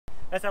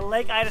That's a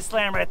Lake Ida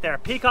slam right there.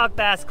 Peacock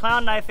bass,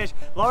 clown knifefish,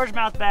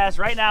 largemouth bass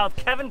right now with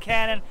Kevin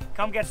Canon.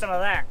 Come get some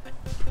of that.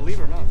 Believe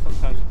it or not,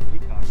 sometimes with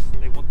peacocks,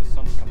 they want the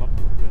sun to come up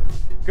a little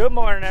bit. Good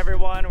morning,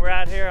 everyone. We're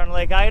out here on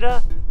Lake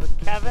Ida with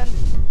Kevin,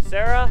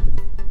 Sarah.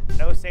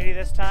 No Sadie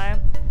this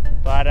time,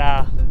 but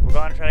we're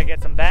going to try to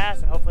get some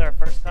bass and hopefully our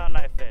first clown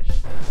knifefish.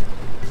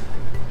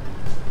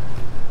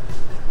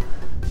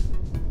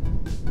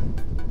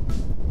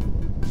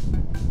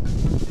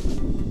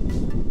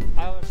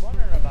 I was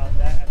wondering about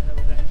that, and it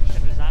was an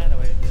interesting design the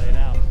way it's laid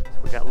out.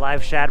 We got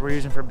live shad we're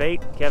using for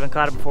bait. Kevin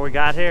caught it before we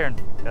got here and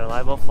got a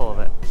live boat full of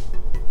it.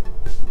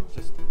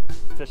 Just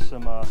fish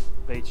some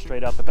bait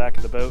straight out the back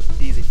of the boat.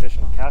 Easy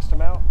fishing. Cast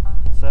them out,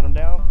 set them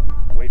down,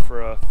 wait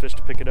for a fish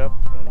to pick it up,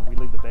 and we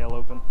leave the bail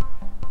open.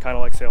 Kind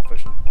of like sail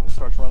fishing. When it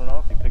starts running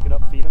off, you pick it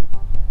up, feed them,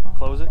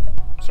 close it,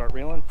 start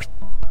reeling,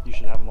 you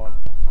should have them on.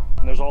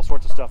 And there's all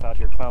sorts of stuff out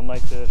here. Clown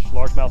knifefish,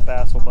 largemouth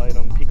bass will bite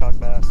them, peacock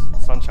bass,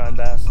 sunshine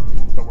bass,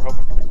 but we're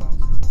hoping for the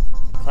clowns.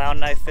 The clown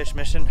knifefish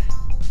mission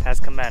has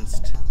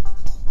commenced.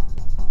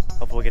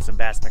 Hopefully we'll get some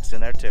bass mixed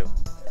in there too.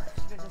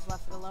 Should have just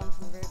left it alone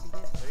from the very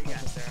beginning. What do you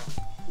got, Sarah?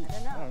 I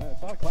don't know. I don't know,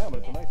 it's not a clown, but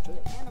it's a nice fish.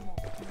 It's an animal.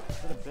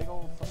 Is it a big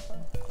old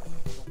sunshine?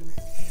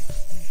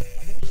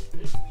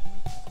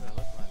 What it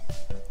looks like.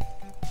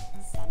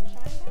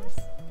 Sunshine bass?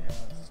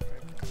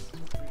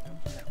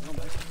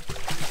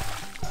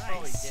 Nice. Oh,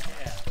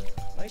 yeah.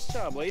 Nice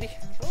job, lady.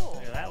 Cool.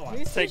 Look at that one.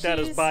 New Take that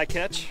as species.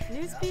 bycatch.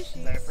 New species.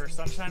 Is that your first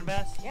sunshine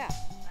bass? Yeah.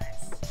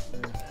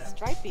 Nice.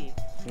 Stripey.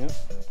 Yep.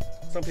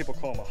 Some people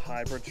call them a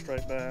hybrid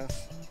striped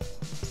bass.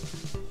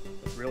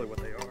 That's really what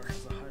they are,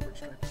 is a hybrid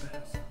striped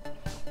bass.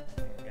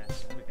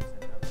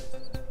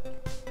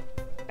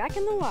 Back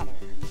in the water.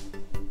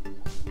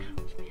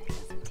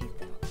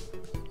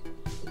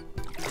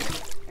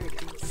 There we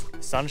go.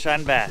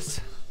 Sunshine bass.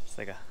 It's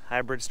like a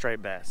hybrid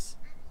striped bass.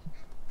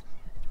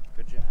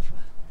 Good job.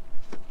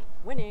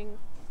 Winning.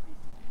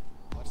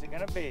 What's it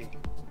gonna be?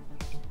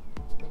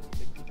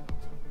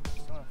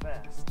 It's going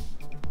fast.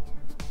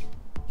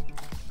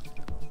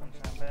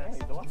 Sunshine Yeah, bass.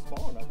 he's a lot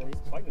smaller now. He's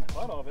biting his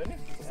butt off, isn't he?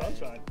 It's a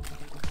sunshine.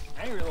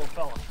 Angry little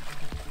fella.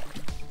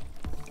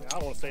 Yeah, I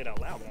don't want to say it out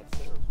loud, but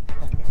that's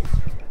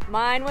it.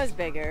 Mine was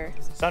bigger.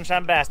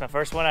 Sunshine bass, my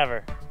first one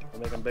ever.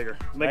 We'll make them bigger.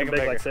 Make Make them 'em big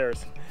bigger. like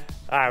Sarah's.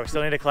 All right, we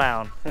still need a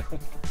clown. We're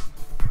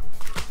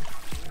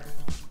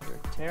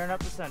tearing up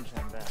the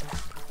sunshine bass.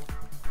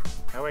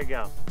 There we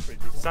go. Pretty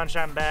decent.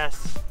 Sunshine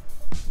bass.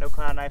 No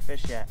clown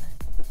knifefish yet.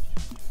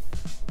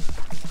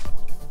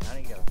 Down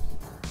he goes.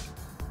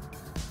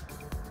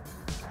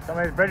 Some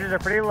of these bridges are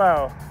pretty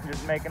low. You're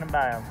just making them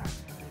by them.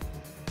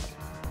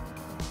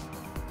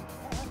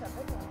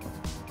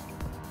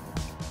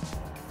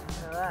 Look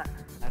at that.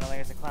 I don't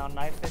think it's a clown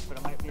knifefish, but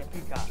it might be a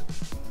peacock.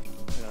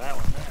 Look at that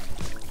one there.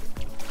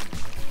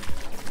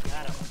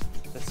 Got him.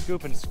 The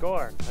scoop and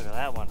score. Look at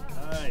that one.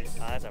 Nice.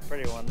 Oh, that's a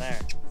pretty one there.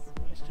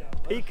 Nice job.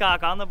 bud.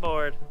 Peacock on the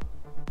board.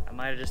 I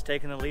might have just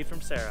taken the lead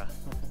from Sarah.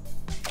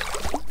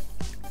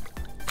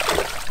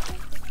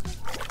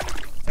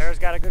 Sarah's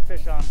got a good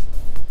fish on.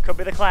 Could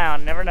be the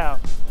clown, never know.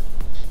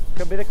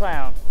 Could be the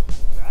clown.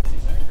 That's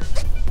his anchor.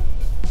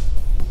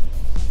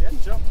 He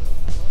hadn't jumped though.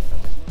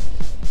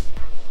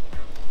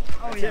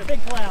 Oh yeah,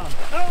 big clown.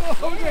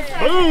 Oh,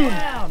 Yeah. Boom!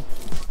 clown.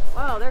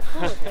 Wow, they're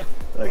cool looking.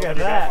 Look at You got it for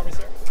me, that.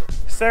 Sarah?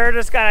 Sarah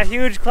just got a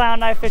huge clown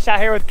knifefish out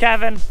here with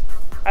Kevin.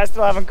 I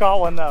still haven't caught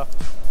one though.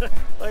 Look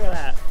at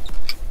that.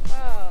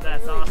 Wow,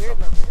 That's really awesome. weird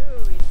looking.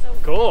 Ooh, he's so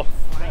Cool.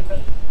 slimy.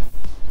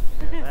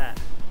 Look at that.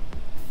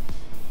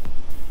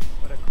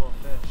 What a cool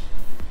fish.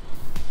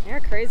 You're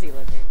crazy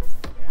looking.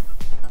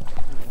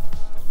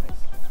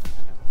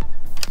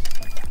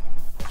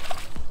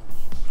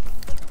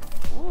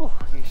 Ooh,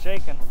 he's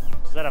shaking.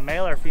 Is that a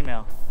male or a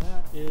female?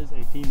 That is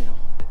a female.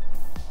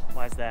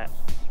 Why is that?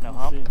 No Let's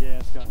hump? see, yeah,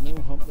 it's got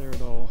no hump there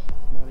at all.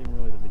 Not even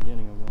really the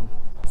beginning of one.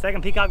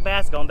 Second peacock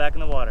bass going back in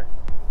the water.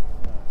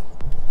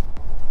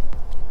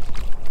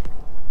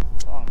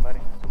 Come on, buddy.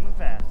 Moving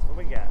fast. What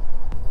we got?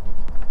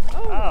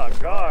 Oh,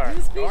 gar.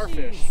 New species.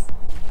 Garfish.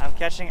 I'm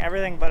catching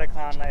everything but a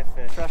clown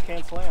knifefish. Trash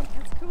can slam.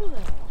 That's cool though.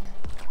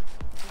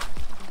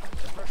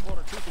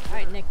 Freshwater tooth. All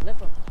right, Nick, lip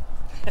him.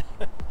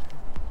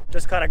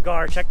 Just caught a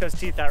gar. Check those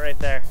teeth out right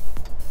there.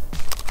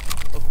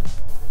 Oh.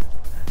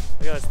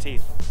 Look at those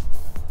teeth.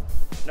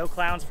 No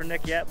clowns for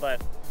Nick yet,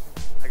 but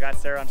I got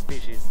Sarah on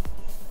species.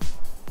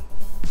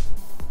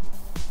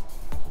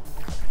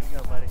 There you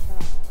go, buddy.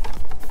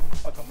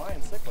 Oh, it's a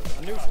Mayan cichlid.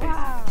 A new species.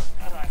 Wow.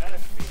 That's another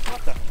species.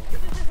 What the?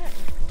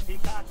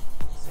 Peacock,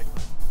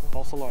 cichlid.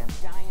 False alarm.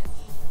 Giant.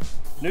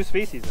 New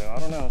species though. I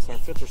don't know. It's our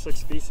 5th or 6th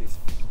species.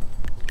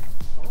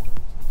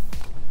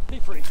 Be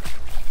free.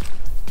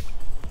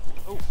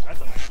 Oh,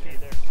 that's a nice key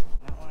there.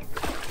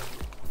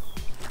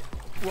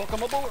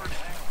 Welcome aboard.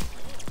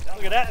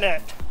 Look at that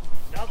net.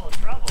 Double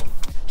trouble.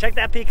 Check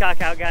that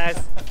peacock out, guys.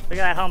 Look at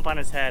that hump on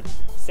his head.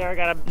 Sarah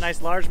got a nice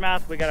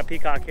largemouth. We got a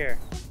peacock here.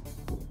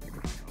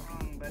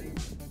 Wrong, buddy.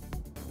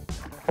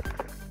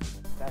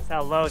 That's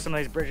how low some of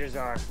these bridges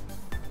are.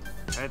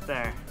 Right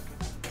there.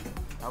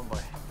 Oh boy.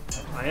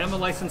 I am a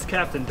licensed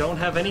captain. Don't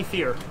have any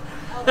fear.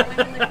 Oh, the wind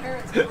in the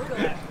current's brutal.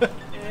 It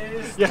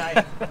is Yeah.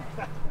 tight.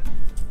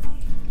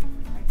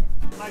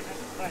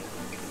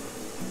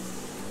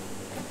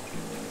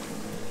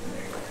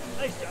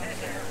 Nice job,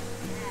 Sarah.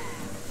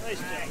 Nice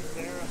job,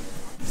 Sarah.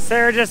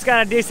 Sara just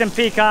got a decent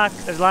peacock.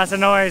 There's lots of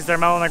noise. They're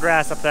mowing the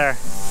grass up there.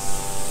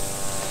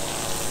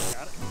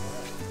 Got it?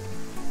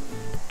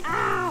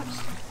 Ouch!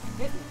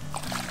 Hit me.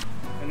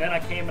 And then I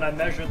came and I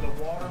measured the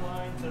water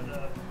line to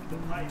the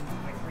pipe,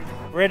 like 3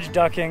 different. Ridge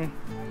ducking.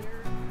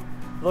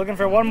 Looking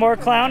for one more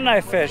clown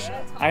knife fish.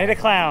 I need a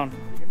clown.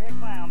 Give me a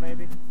clown,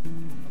 baby.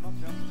 Come up,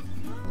 Joe.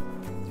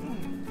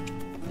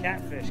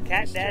 Catfish.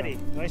 Cat daddy.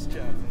 Nice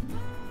job.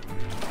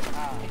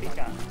 Ah,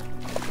 peacock.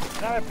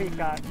 Another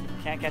peacock.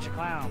 Can't catch a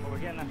clown, but we're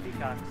getting them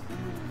peacocks.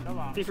 So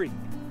long. Be free.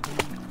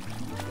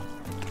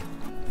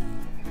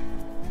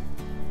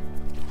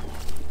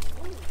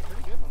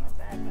 Pretty good one. Not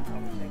bad.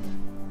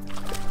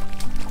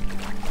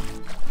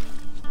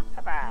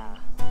 Hoppa.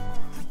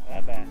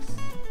 That bass.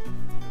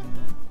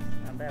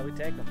 Not bad. We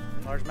take them.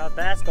 Largemouth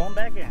bass going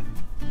back in.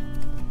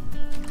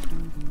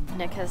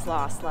 Nick has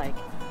lost like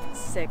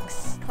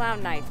 6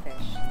 clown knife fish.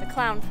 The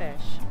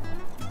clownfish.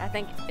 I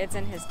think it's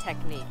in his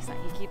techniques.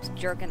 He keeps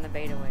jerking the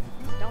bait away.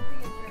 Don't be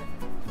a jerk.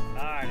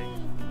 Alrighty.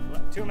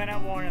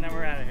 2-minute warning, then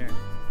we're out of here.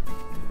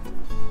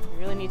 He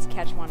really needs to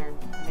catch one or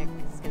Nick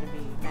is going to be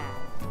mad.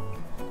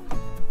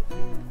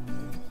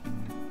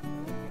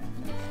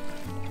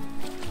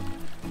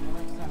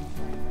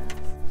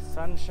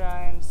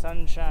 Sunshine,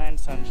 sunshine,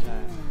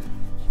 sunshine.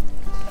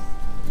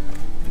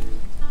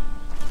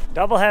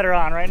 Double header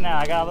on right now.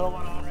 I got a little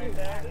one on right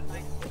there. This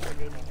is a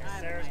good one here.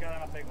 Sarah's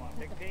got on a big one.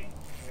 Big P? Yeah.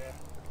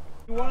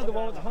 You wanted the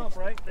one with the hump,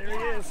 right? There he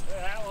is. Look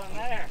at that one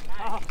there.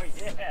 Oh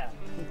yeah.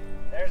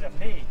 There's a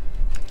P.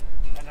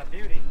 And a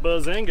beauty.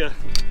 Bazinga.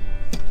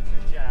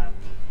 Good job.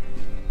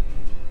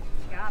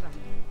 Got him.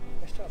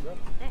 Nice job, bro.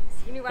 Thanks.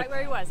 You knew right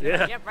where he was. He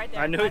Yeah. was, yep, right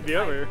there. I knew by he'd the be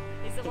pipe. over here.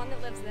 He's the one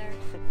that lives there.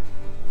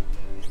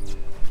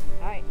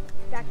 All right,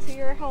 back to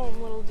your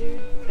home, little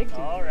dude. Big dude.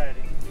 Alrighty.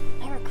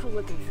 They're a cool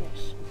looking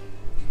fish.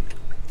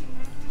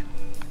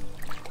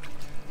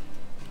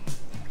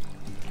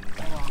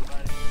 Come on,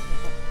 buddy.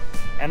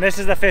 And this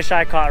is the fish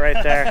I caught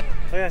right there. Look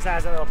at the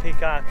size of that little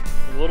peacock.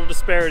 A little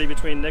disparity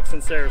between Nick's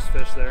and Sarah's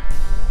fish there.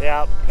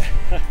 Yep.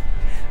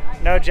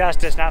 No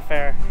justice, not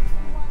fair.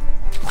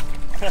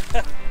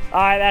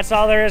 Alright, that's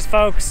all there is,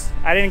 folks.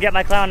 I didn't get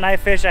my clown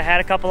knife fish. I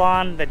had a couple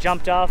on that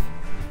jumped off.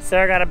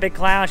 Sarah got a big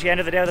clown. She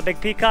ended the day with a big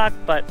peacock,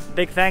 but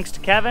big thanks to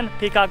Kevin,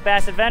 Peacock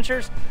Bass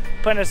Adventures,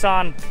 putting us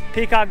on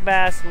peacock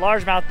bass,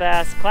 largemouth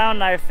bass, clown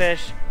knife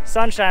fish,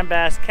 sunshine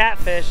bass,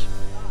 catfish,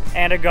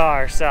 and a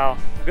gar. So,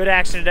 good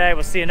action today.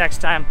 We'll see you next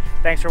time.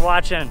 Thanks for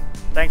watching.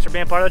 Thanks for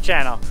being part of the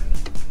channel.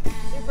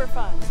 Super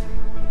fun.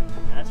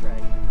 That's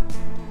right.